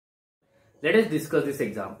Let us discuss this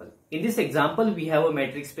example. In this example, we have a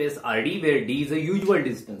metric space Rd where D is a usual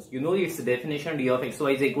distance. You know its definition, d of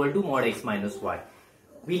xy is equal to mod x minus y.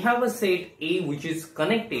 We have a set A which is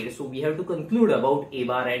connected, so we have to conclude about A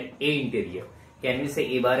bar and A interior. Can we say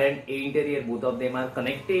A bar and A interior, both of them are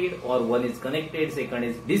connected, or one is connected, second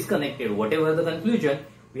is disconnected? Whatever the conclusion,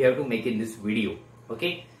 we have to make in this video.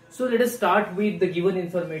 Okay. So let us start with the given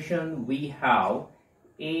information. We have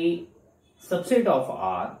a subset of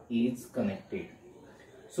R is connected.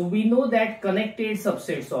 So we know that connected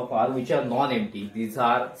subsets of R which are non-empty, these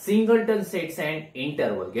are singleton sets and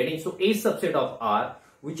interval. Getting so a subset of R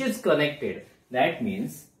which is connected, that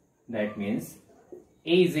means A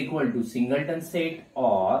is equal to singleton set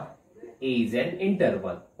or A is an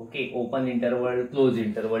interval. Okay, open interval, close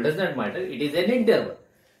interval, does not matter, it is an interval.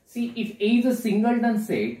 See, if A is a singleton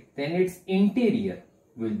set, then its interior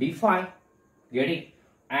will be phi. Get it?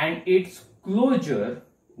 And its closure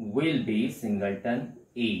will be singleton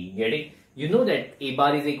A. Get it? You know that A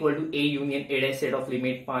bar is equal to A union A dash set of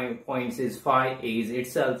limit points is phi, A is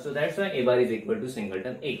itself. So that's why A bar is equal to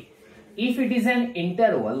singleton A. If it is an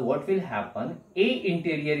interval, what will happen? A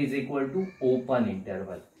interior is equal to open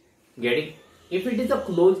interval. Get it? If it is a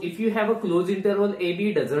close, if you have a closed interval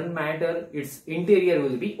AB, doesn't matter, its interior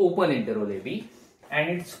will be open interval AB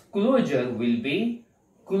and its closure will be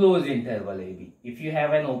close interval AB. If you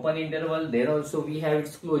have an open interval, then also we have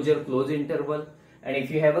its closure close interval, and if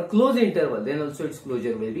you have a close interval, then also its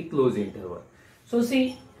closure will be close interval. So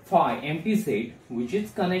see, phi empty set which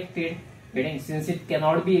is connected, since it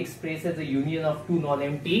cannot be expressed as a union of two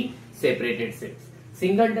non-empty separated sets.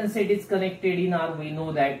 Singleton set is connected in R, we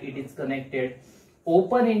know that it is connected.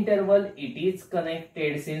 Open interval, it is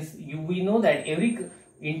connected, since we know that every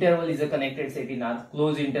interval is a connected set in R.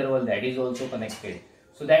 Close interval, that is also connected.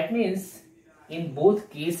 So that means in both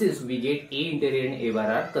cases we get A interior and A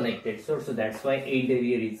bar are connected. So that's why A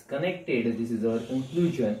interior is connected. This is our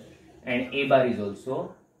conclusion, and A bar is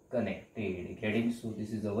also connected. Getting? So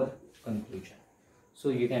this is our conclusion. So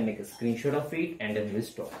you can make a screenshot of it and then we'll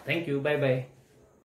stop. Thank you. Bye bye.